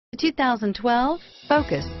2012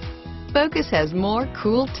 Focus. Focus has more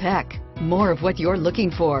cool tech, more of what you're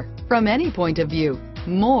looking for from any point of view,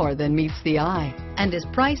 more than meets the eye, and is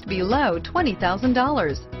priced below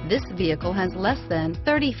 $20,000. This vehicle has less than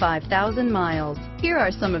 35,000 miles. Here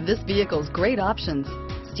are some of this vehicle's great options: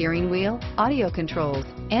 steering wheel audio controls,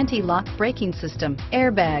 anti-lock braking system,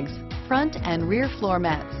 airbags, front and rear floor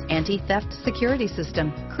mats, anti-theft security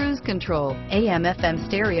system, cruise control, AM/FM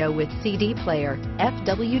stereo with CD player,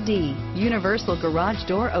 FWD, universal garage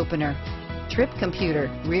door opener, trip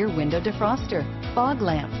computer, rear window defroster, fog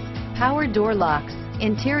lamps, power door locks,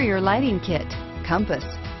 interior lighting kit, compass,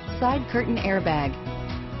 side curtain airbag,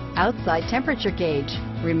 outside temperature gauge,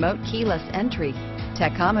 remote keyless entry,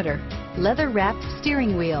 tachometer, leather-wrapped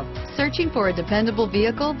steering wheel. Searching for a dependable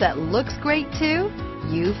vehicle that looks great too?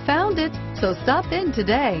 You found it, so stop in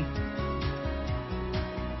today.